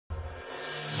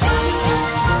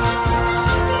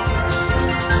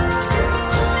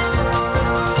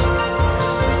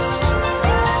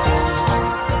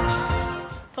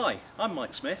I'm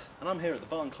Mike Smith and I'm here at the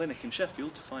Barn Clinic in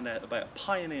Sheffield to find out about a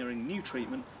pioneering new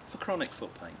treatment for chronic foot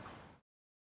pain.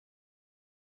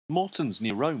 Morton's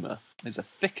neuroma is a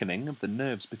thickening of the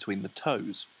nerves between the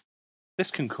toes.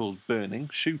 This can cause burning,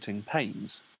 shooting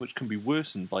pains, which can be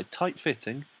worsened by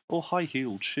tight-fitting or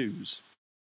high-heeled shoes.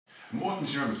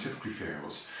 Morton's neuroma typically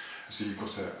feels so you've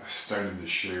got a stone in the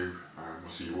shoe,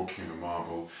 so you're walking on a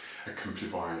marble,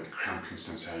 accompanied by a cramping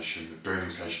sensation, a burning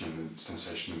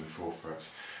sensation in the forefoot,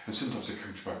 and sometimes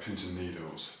accompanied by pins and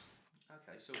needles.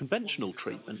 Conventional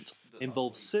treatment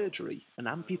involves surgery and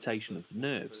amputation of the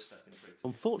nerves.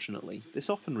 Unfortunately, this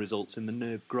often results in the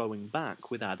nerve growing back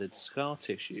with added scar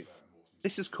tissue.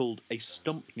 This is called a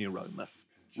stump neuroma.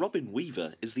 Robin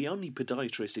Weaver is the only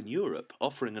podiatrist in Europe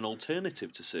offering an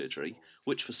alternative to surgery,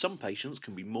 which for some patients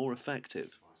can be more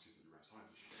effective.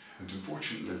 And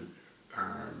unfortunately,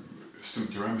 stump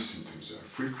neuroma symptoms are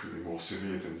frequently more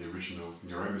severe than the original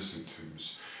neuroma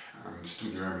symptoms. And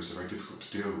stump neuromas are very difficult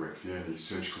to deal with. The only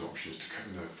surgical option is to cut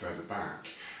the nerve further back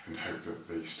and hope that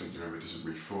the stump neuroma doesn't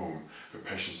reform. But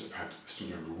patients that have had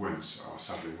stump neuroma once are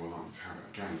sadly more likely to have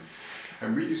it again.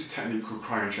 And we use a technique called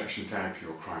cryoinjection therapy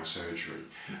or cryosurgery.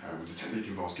 The technique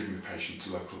involves giving the patient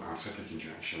a local anaesthetic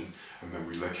injection, and then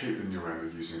we locate the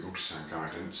neuroma using ultrasound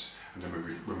guidance. And then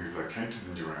when we've located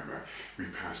the neuroma, we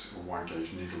pass a wide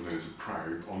gauge needle known as a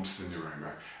probe onto the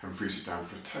neuroma and freeze it down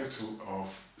for a total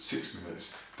of 6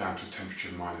 minutes down to a temperature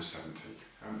of -70.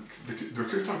 The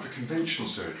recovery time for conventional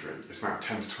surgery is about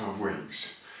 10 to 12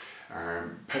 weeks.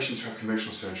 Patients who have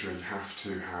conventional surgery have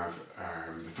to have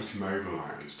the foot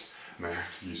immobilised, and they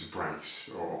have to use a brace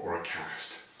or a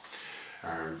cast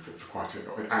and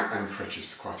crutches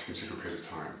for quite a considerable period of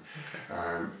time.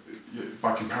 Okay.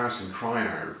 By comparison,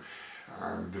 cryo,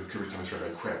 the recovery time is very,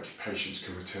 very quick. Patients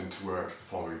can return to work the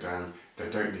following day, they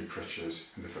don't need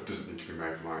crutches, and the foot doesn't need to be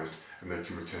mobilised, and they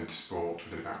can return to sport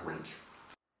within about a week.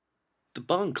 The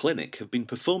Barn Clinic have been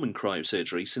performing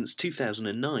cryosurgery since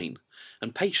 2009,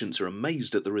 and patients are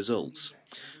amazed at the results.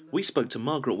 We spoke to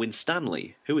Margaret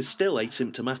Winstanley, who is still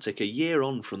asymptomatic a year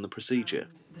on from the procedure.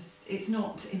 It's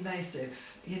not invasive,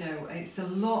 it's a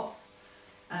lot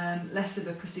less of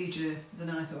a procedure than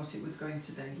I thought it was going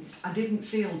to be. I didn't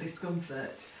feel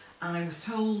discomfort. I was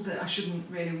told that I shouldn't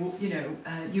really,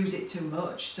 use it too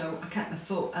much, so I kept my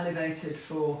foot elevated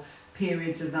for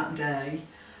periods of that day.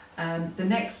 The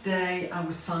next day I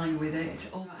was fine with it.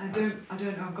 I don't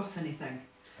know I've got anything.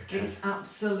 Okay. It's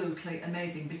absolutely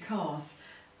amazing because,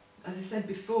 as I said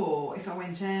before, if I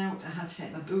went out, I had to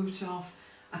take my boot off.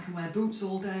 I can wear boots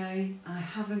all day. I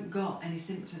haven't got any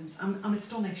symptoms. I'm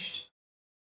astonished.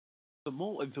 For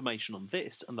more information on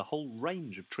this and the whole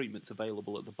range of treatments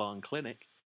available at the Barn Clinic,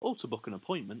 or to book an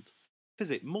appointment,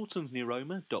 visit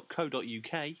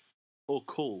mortonsneuroma.co.uk or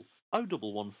call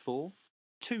 0114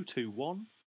 221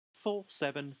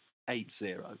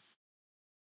 4780.